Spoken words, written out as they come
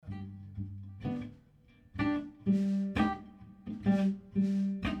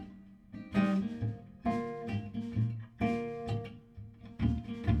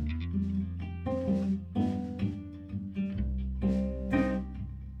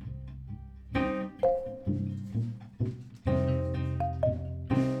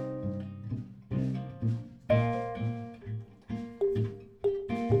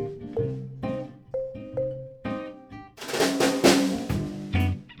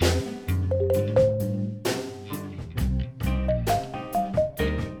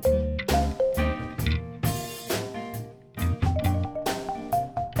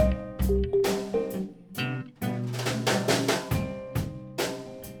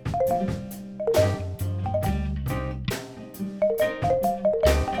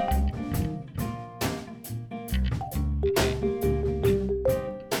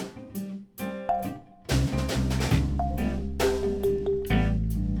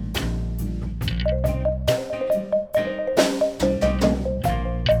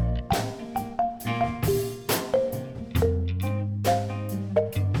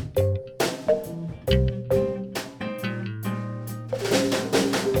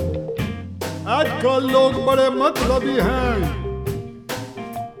आजकल लोग बड़े मतलबी हैं.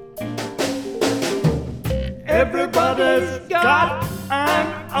 Everybody's got an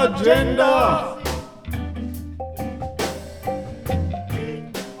agenda.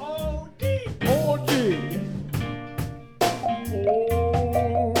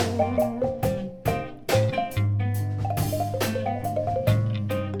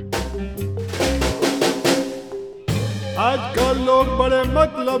 आजकल लोग बड़े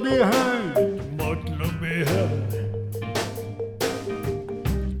मतलबी हैं.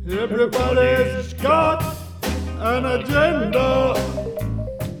 Everybody's got an agenda.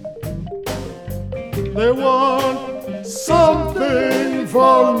 They want something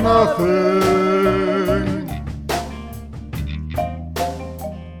for nothing.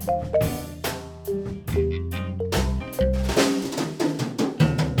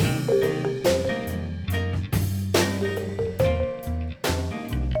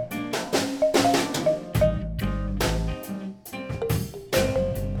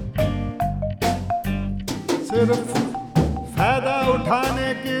 सिर्फ फायदा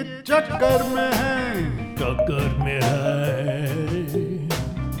उठाने के चक्कर में है.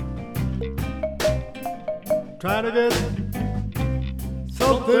 Trying to get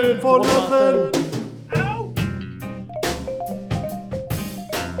something for nothing.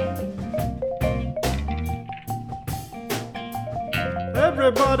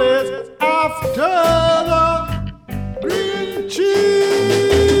 Everybody's after the green cheese.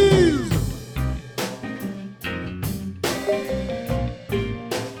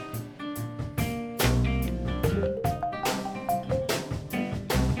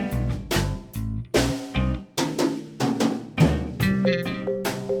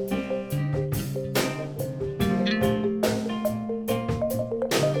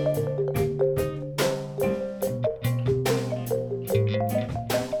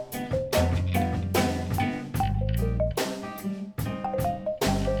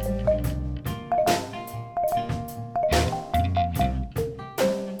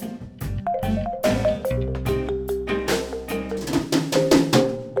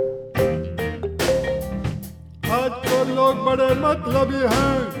 लोग बड़े मतलबी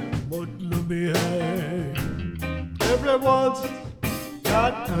हैं. Everyone's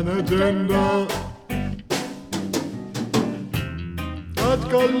got an agenda.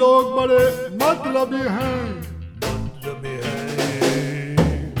 आजकल लोग बड़े मतलबी हैं.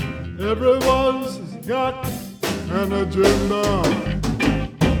 Everyone's got an agenda.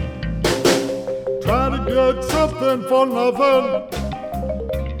 Trying to get something for nothing.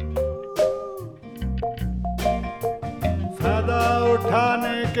 फायदा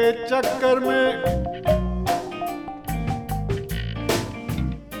उठाने के चक्कर में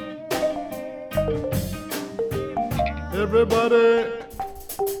everybody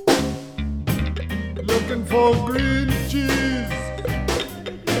looking for green cheese.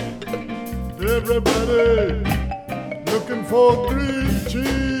 Everybody looking for green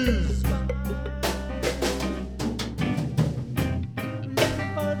cheese.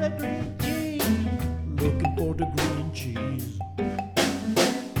 Looking for the green cheese.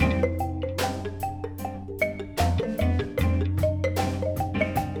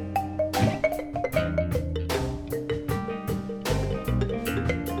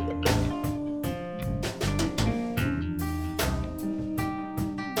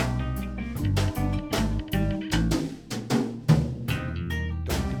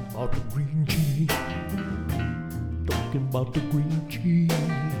 Talking about the green cheese.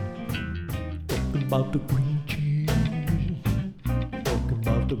 Talking about the green cheese.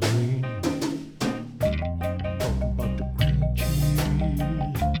 the green. Talking about the green cheese.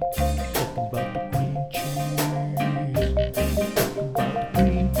 Talking about the green cheese. Talking about the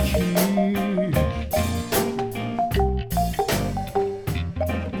green cheese.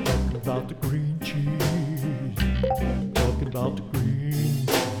 Talking about the green cheese. Talking about the green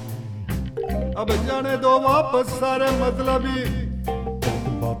cheese. अब जाने दो वापस सारे मतलबी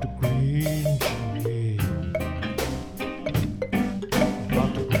Talking about the green cheese.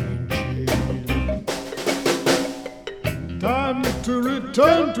 About the green cheese. Time to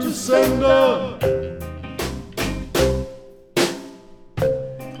return to sender.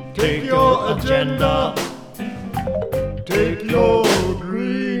 Take your agenda.